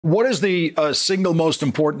What is the single most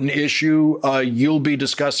important issue you'll be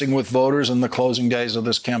discussing with voters in the closing days of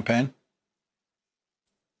this campaign?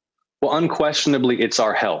 Well, unquestionably, it's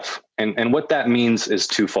our health. And what that means is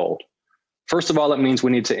twofold. First of all, it means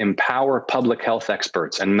we need to empower public health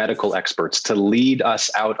experts and medical experts to lead us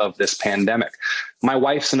out of this pandemic. My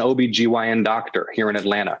wife's an OBGYN doctor here in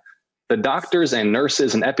Atlanta. The doctors and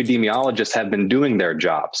nurses and epidemiologists have been doing their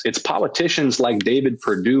jobs. It's politicians like David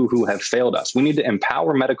Perdue who have failed us. We need to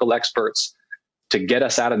empower medical experts to get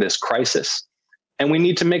us out of this crisis. And we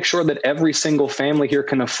need to make sure that every single family here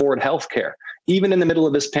can afford health care. Even in the middle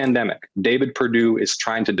of this pandemic, David Perdue is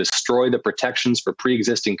trying to destroy the protections for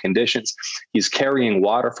pre-existing conditions. He's carrying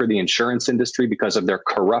water for the insurance industry because of their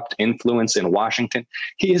corrupt influence in Washington.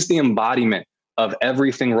 He is the embodiment of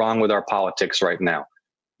everything wrong with our politics right now.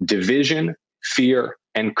 Division, fear,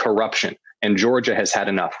 and corruption. And Georgia has had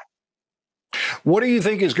enough. What do you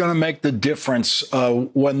think is going to make the difference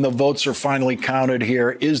when the votes are finally counted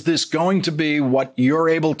here? Is this going to be what you're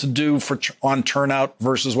able to do on turnout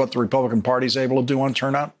versus what the Republican Party is able to do on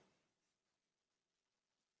turnout?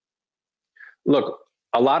 Look,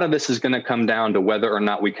 a lot of this is going to come down to whether or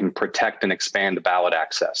not we can protect and expand ballot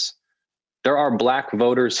access. There are Black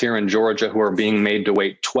voters here in Georgia who are being made to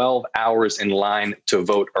wait 12 hours in line to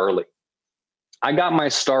vote early. I got my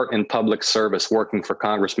start in public service working for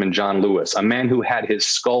Congressman John Lewis, a man who had his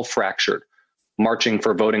skull fractured marching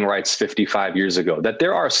for voting rights 55 years ago. That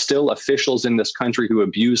there are still officials in this country who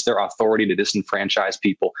abuse their authority to disenfranchise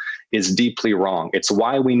people is deeply wrong. It's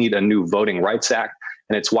why we need a new Voting Rights Act,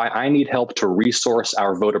 and it's why I need help to resource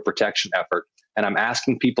our voter protection effort. And I'm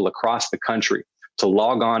asking people across the country to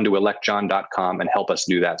log on to electjon.com and help us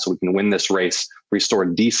do that so we can win this race, restore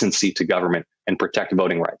decency to government, and protect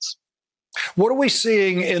voting rights. What are we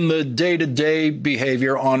seeing in the day-to-day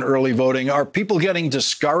behavior on early voting? Are people getting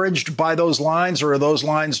discouraged by those lines, or are those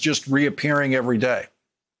lines just reappearing every day?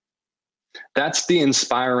 That's the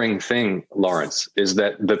inspiring thing, Lawrence, is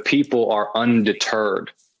that the people are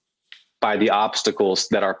undeterred by the obstacles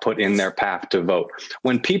that are put in their path to vote.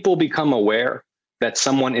 When people become aware that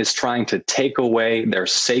someone is trying to take away their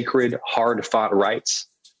sacred, hard-fought rights,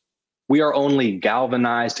 we are only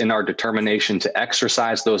galvanized in our determination to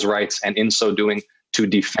exercise those rights, and in so doing, to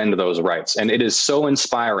defend those rights. And it is so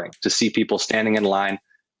inspiring to see people standing in line,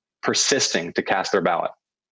 persisting to cast their ballot.